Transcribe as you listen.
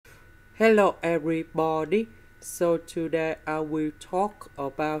Hello everybody, so today I will talk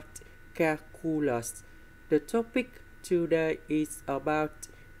about calculus. The topic today is about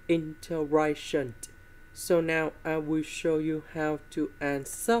integration. So now I will show you how to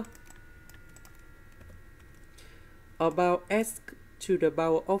answer. About s to the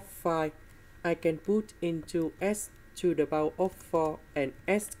power of 5, I can put into s to the power of 4 and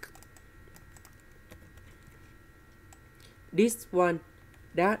ask this one.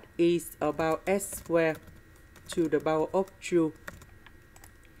 That is about s squared to the power of 2.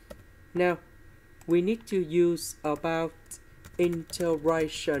 Now, we need to use about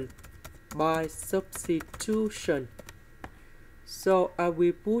integration by substitution. So I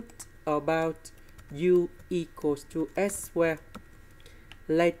will put about u equals to s squared.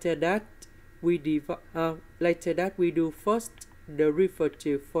 Later that we do first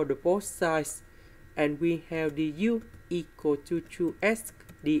derivative for the both sides, and we have the u equal to 2s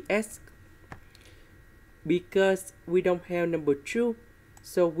ds. Because we don't have number 2,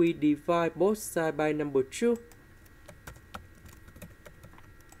 so we divide both sides by number 2.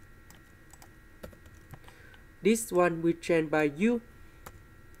 This one we change by u.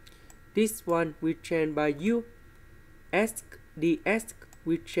 This one we change by u. S ds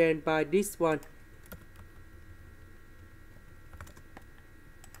we change by this one.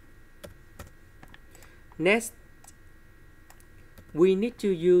 Next, we need to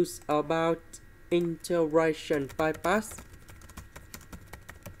use about integration by parts.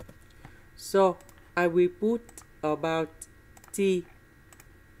 So I will put about t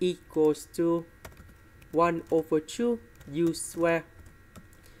equals to 1 over 2 u squared.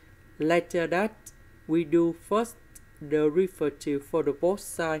 Later that we do first derivative for the both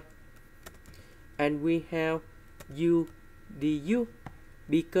sides, and we have u du.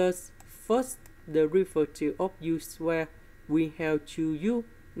 Because first derivative of u squared, we have 2u,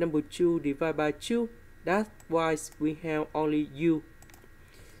 number 2 divided by 2, that's why we have only u.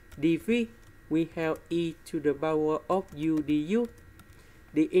 dv, we have e to the power of u du.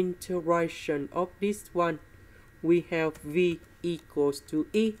 The integration of this one, we have v equals to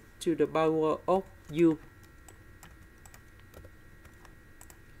e to the power of u.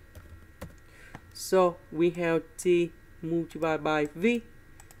 So we have t multiplied by v,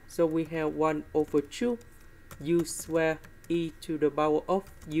 so we have 1 over 2 u squared e to the power of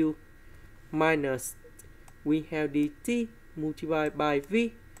u minus, we have the t multiplied by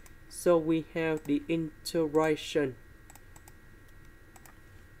v, so we have the integration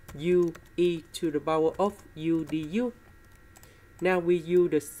u e to the power of u du. Now we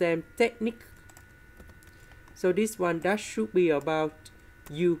use the same technique. So this one, that should be about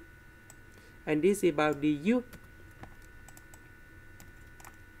u, and this is about the u.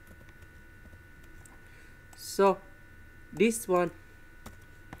 So this one,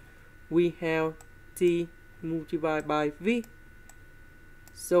 we have t multiplied by v,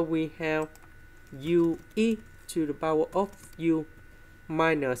 so we have u e to the power of u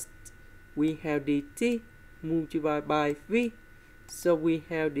minus, we have the t multiplied by v, so we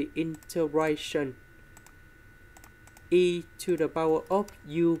have the integration e to the power of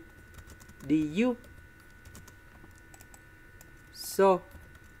u du. So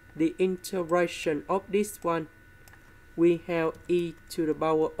the integration of this one, we have e to the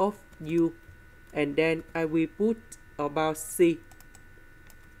power of u, and then I will put about c.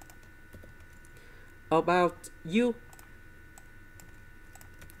 About u,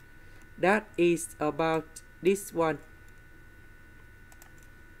 that is about this one.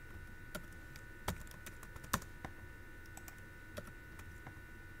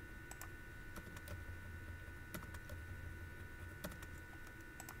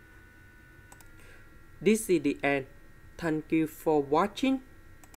 This is the end. Thank you for watching.